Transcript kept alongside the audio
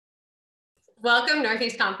Welcome,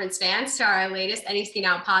 Northeast Conference fans, to our latest NEC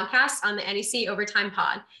Now podcast on the NEC Overtime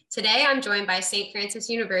Pod. Today, I'm joined by St.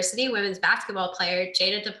 Francis University women's basketball player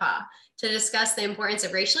Jada DePaul to discuss the importance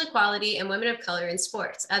of racial equality and women of color in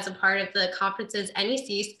sports as a part of the conference's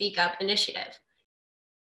NEC Speak Up initiative.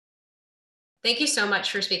 Thank you so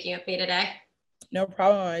much for speaking with me today. No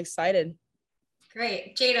problem. I'm excited.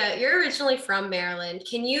 Great. Jada, you're originally from Maryland.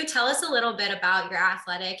 Can you tell us a little bit about your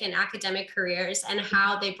athletic and academic careers and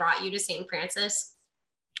how they brought you to St. Francis?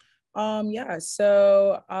 I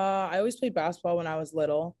always played basketball when I was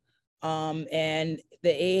little. And the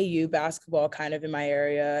AAU basketball kind of in my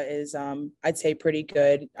area is, I'd say, pretty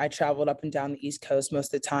good. I traveled up and down the East Coast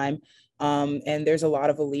most of the time. And there's a lot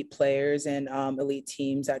of elite players and elite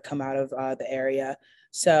teams that come out of the area.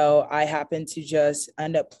 So I happened to just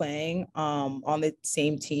end up playing on the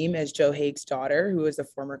same team as Joe Haig's daughter, who is the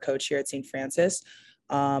former coach here at St. Francis.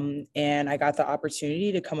 And I got the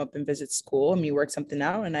opportunity to come up and visit school, and we worked something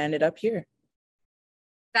out, and I ended up here.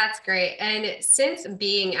 That's great. And since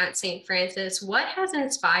being at St. Francis, what has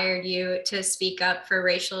inspired you to speak up for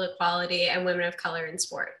racial equality and women of color in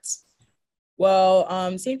sports?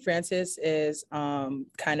 Well, St. Francis is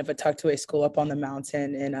kind of a tucked away school up on the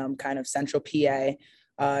mountain in kind of central PA.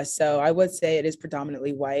 So I would say it is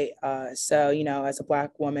predominantly white. So, as a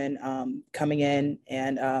Black woman coming in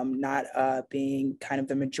and not being kind of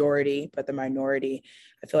the majority, but the minority,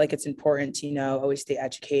 I feel like it's important to, always stay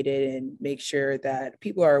educated and make sure that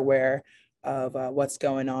people are aware of what's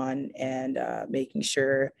going on and making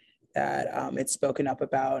sure that it's spoken up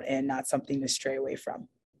about and not something to stray away from.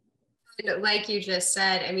 Like you just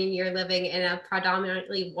said, I mean, you're living in a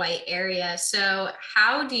predominantly white area. So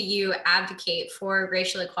how do you advocate for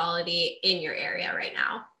racial equality in your area right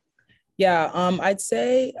now? Yeah, I'd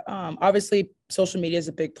say obviously social media is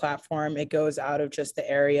a big platform. It goes out of just the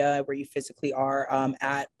area where you physically are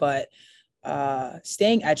at, but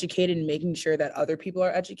staying educated and making sure that other people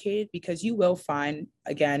are educated, because you will find,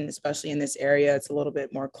 again, especially in this area, it's a little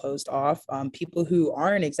bit more closed off, people who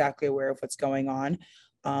aren't exactly aware of what's going on.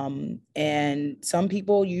 And some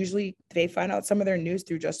people usually, they find out some of their news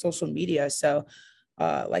through just social media. So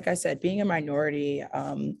like I said, being a minority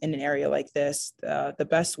in an area like this, the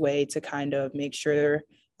best way to kind of make sure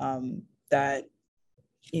that,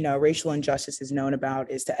 racial injustice is known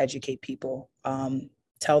about is to educate people.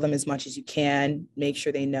 Tell them as much as you can, make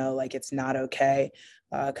sure they know like it's not okay.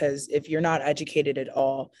 Because if you're not educated at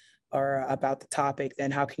all or about the topic,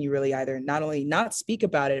 then how can you really either not only not speak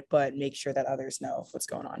about it, but make sure that others know what's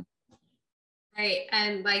going on? Right.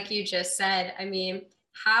 And like you just said, I mean,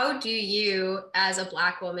 how do you, as a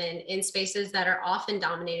Black woman in spaces that are often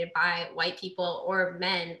dominated by white people or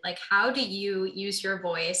men, like how do you use your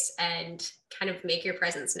voice and kind of make your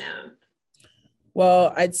presence known?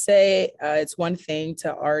 Well, I'd say it's one thing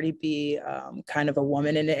to already be kind of a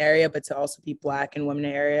woman in the area, but to also be Black and women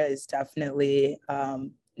in the area is definitely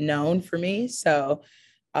known for me. So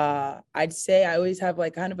I'd say I always have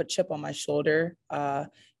like kind of a chip on my shoulder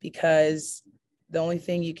because the only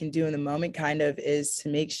thing you can do in the moment kind of is to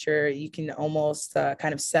make sure you can almost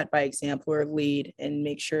kind of set by example or lead and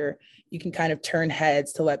make sure you can kind of turn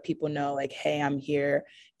heads to let people know like, hey, I'm here.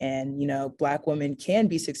 And, Black women can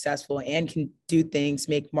be successful and can do things,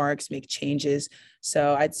 make marks, make changes.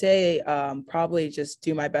 So I'd say probably just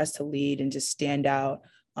do my best to lead and just stand out,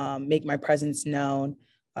 make my presence known.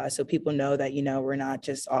 So people know that, we're not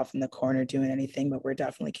just off in the corner doing anything, but we're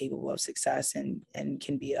definitely capable of success and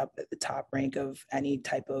can be up at the top rank of any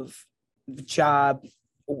type of job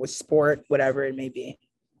or sport, whatever it may be.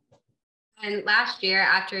 And last year,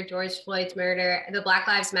 after George Floyd's murder, the Black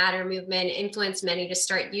Lives Matter movement influenced many to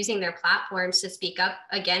start using their platforms to speak up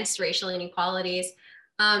against racial inequalities.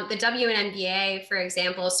 The WNBA, for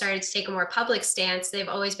example, started to take a more public stance. They've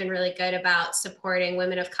always been really good about supporting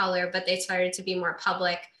women of color, but they started to be more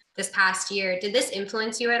public this past year. Did this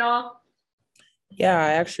influence you at all? Yeah,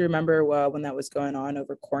 I actually remember when that was going on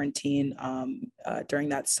over quarantine during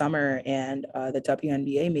that summer, and the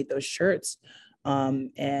WNBA made those shirts.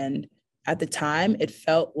 And at the time, it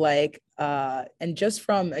felt like, and just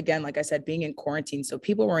from, again, like I said, being in quarantine, so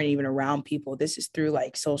people weren't even around people. This is through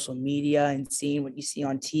like social media and seeing what you see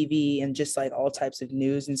on TV and just like all types of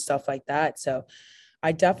news and stuff like that. So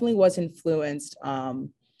I definitely was influenced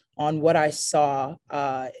on what I saw.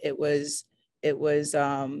 It was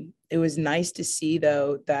nice to see,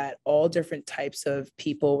 though, that all different types of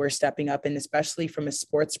people were stepping up, and especially from a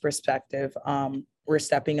sports perspective, we're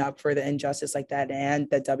stepping up for the injustice like that, and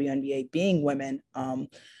the WNBA being women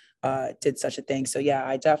did such a thing. So yeah,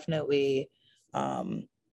 I definitely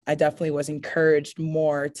was encouraged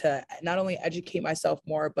more to not only educate myself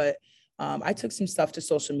more, but I took some stuff to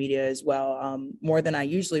social media as well, more than I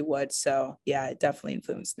usually would. So yeah, it definitely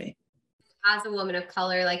influenced me. As a woman of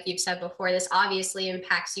color, like you've said before, this obviously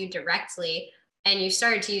impacts you directly, and you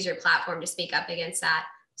started to use your platform to speak up against that.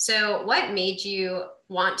 So, what made you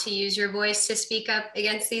want to use your voice to speak up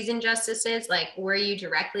against these injustices? Like, were you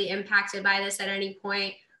directly impacted by this at any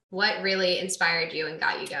point? What really inspired you and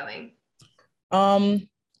got you going? Um,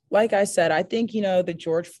 like I said, I think, the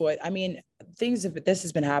George Floyd, I mean, things of this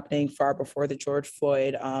has been happening far before the George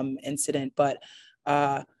Floyd incident, but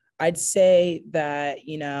I'd say that,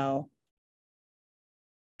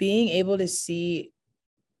 being able to see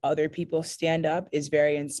other people stand up is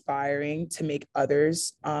very inspiring to make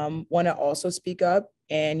others want to also speak up.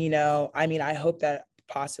 And, I mean, I hope that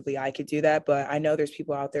possibly I could do that, but I know there's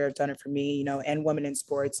people out there who have done it for me, and women in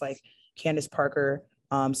sports like Candace Parker,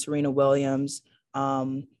 Serena Williams,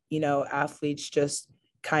 athletes just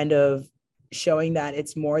kind of showing that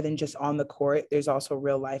it's more than just on the court. There's also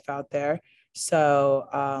real life out there.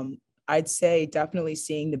 So I'd say definitely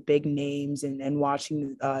seeing the big names and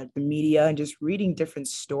watching the media and just reading different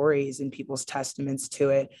stories and people's testaments to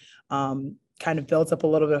it kind of builds up a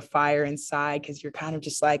little bit of fire inside, because you're kind of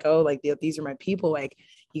just like, oh, like these are my people, like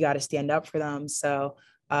you got to stand up for them. So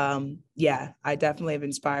yeah, I definitely have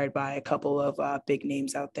inspired by a couple of big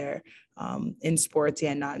names out there in sports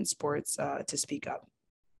and not in sports to speak up.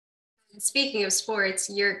 Speaking of sports,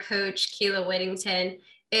 your coach, Keela Whittington,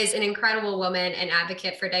 is an incredible woman and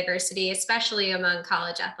advocate for diversity, especially among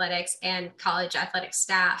college athletics and college athletic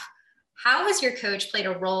staff. How has your coach played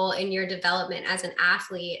a role in your development as an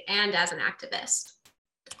athlete and as an activist?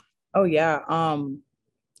 Oh yeah.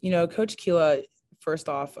 Coach Keela, first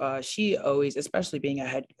off, she always, especially being a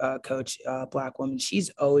head coach, Black woman, she's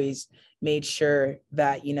always made sure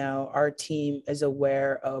that, our team is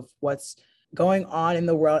aware of what's going on in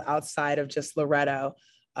the world outside of just Loretto.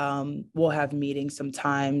 We'll have meetings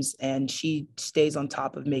sometimes, and she stays on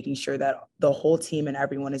top of making sure that the whole team and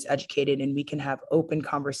everyone is educated, and we can have open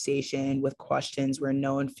conversation with questions where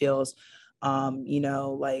no one feels,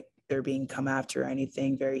 like they're being come after or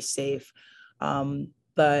anything, very safe.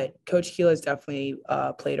 But Coach Keela has definitely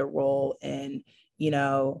played a role in,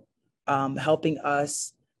 helping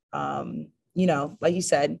us, like you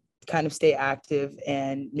said, kind of stay active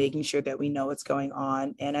and making sure that we know what's going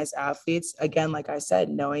on. And as athletes, again, like I said,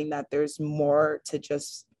 knowing that there's more to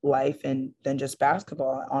just life and than just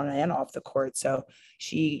basketball on and off the court. So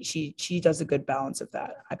she does a good balance of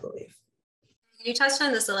that, I believe. You touched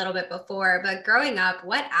on this a little bit before, but growing up,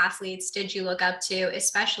 what athletes did you look up to,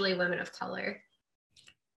 especially women of color?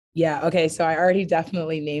 Yeah. Okay. So I already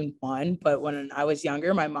definitely named one, but when I was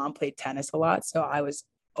younger, my mom played tennis a lot. So I was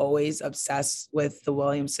always obsessed with the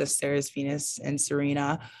Williams sisters, Venus and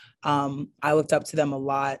Serena. I looked up to them a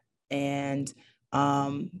lot. And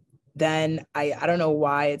then I don't know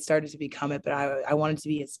why it started to become it, but I wanted to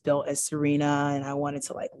be as built as Serena, and I wanted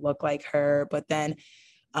to like look like her. But then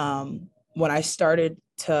when I started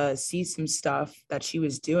to see some stuff that she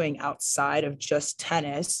was doing outside of just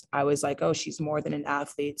tennis, I was like, oh, she's more than an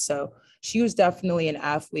athlete. So she was definitely an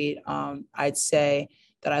athlete. I'd say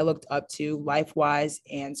that I looked up to life wise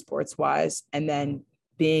and sports wise. And then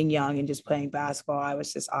being young and just playing basketball, I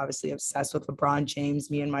was just obviously obsessed with LeBron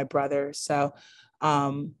James, me and my brother. So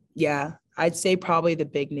yeah, I'd say probably the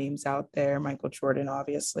big names out there, Michael Jordan,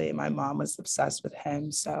 obviously. My mom was obsessed with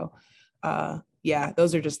him. So yeah,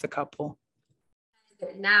 those are just a couple.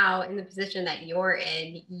 Now, in the position that you're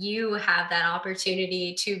in, you have that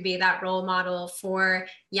opportunity to be that role model for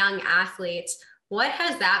young athletes. What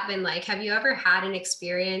has that been like? Have you ever had an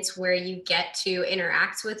experience where you get to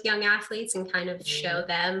interact with young athletes and kind of show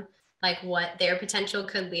them like what their potential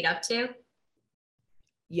could lead up to?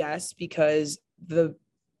 Yes, because the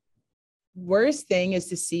worst thing is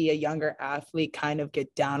to see a younger athlete kind of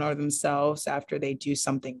get down on themselves after they do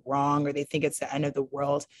something wrong or they think it's the end of the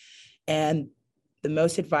world. And the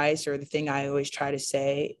most advice, or the thing I always try to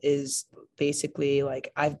say, is basically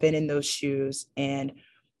like, I've been in those shoes and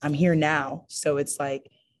I'm here now. So it's like,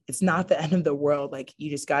 it's not the end of the world. Like,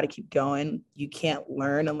 you just got to keep going. You can't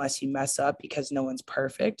learn unless you mess up, because no one's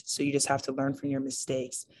perfect. So you just have to learn from your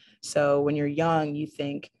mistakes. So when you're young, you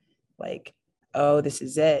think like, oh, this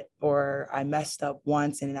is it, or I messed up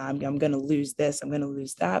once and I'm going to lose this, I'm going to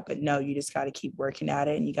lose that. But no, you just got to keep working at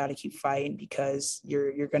it, and you got to keep fighting, because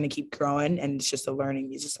you're going to keep growing, and it's just a learning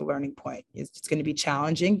point. It's going to be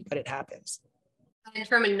challenging, but it happens. And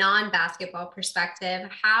from a non-basketball perspective,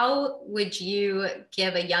 how would you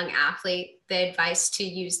give a young athlete the advice to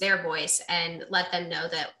use their voice and let them know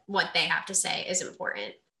that what they have to say is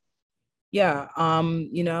important? Yeah.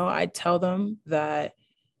 I tell them that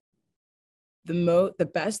The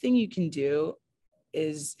best thing you can do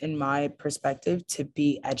is, in my perspective, to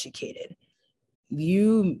be educated.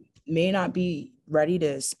 You may not be ready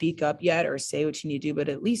to speak up yet or say what you need to do, but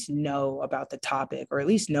at least know about the topic, or at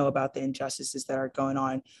least know about the injustices that are going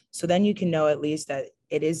on. So then you can know at least that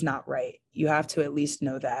it is not right. You have to at least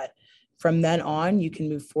know that. From then on, you can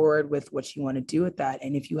move forward with what you want to do with that.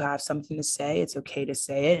 And if you have something to say, it's okay to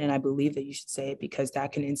say it. And I believe that you should say it, because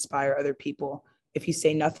that can inspire other people. If you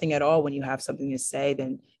say nothing at all when you have something to say,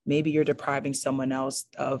 then maybe you're depriving someone else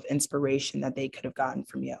of inspiration that they could have gotten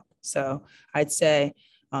from you. So I'd say,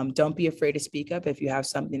 don't be afraid to speak up if you have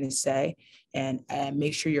something to say, and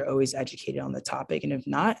make sure you're always educated on the topic. And if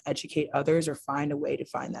not, educate others or find a way to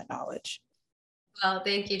find that knowledge. Well,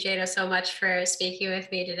 thank you, Jada, so much for speaking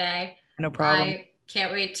with me today. No problem. I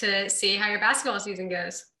can't wait to see how your basketball season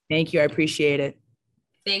goes. Thank you. I appreciate it.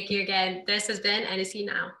 Thank you again. This has been NSC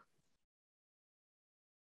Now.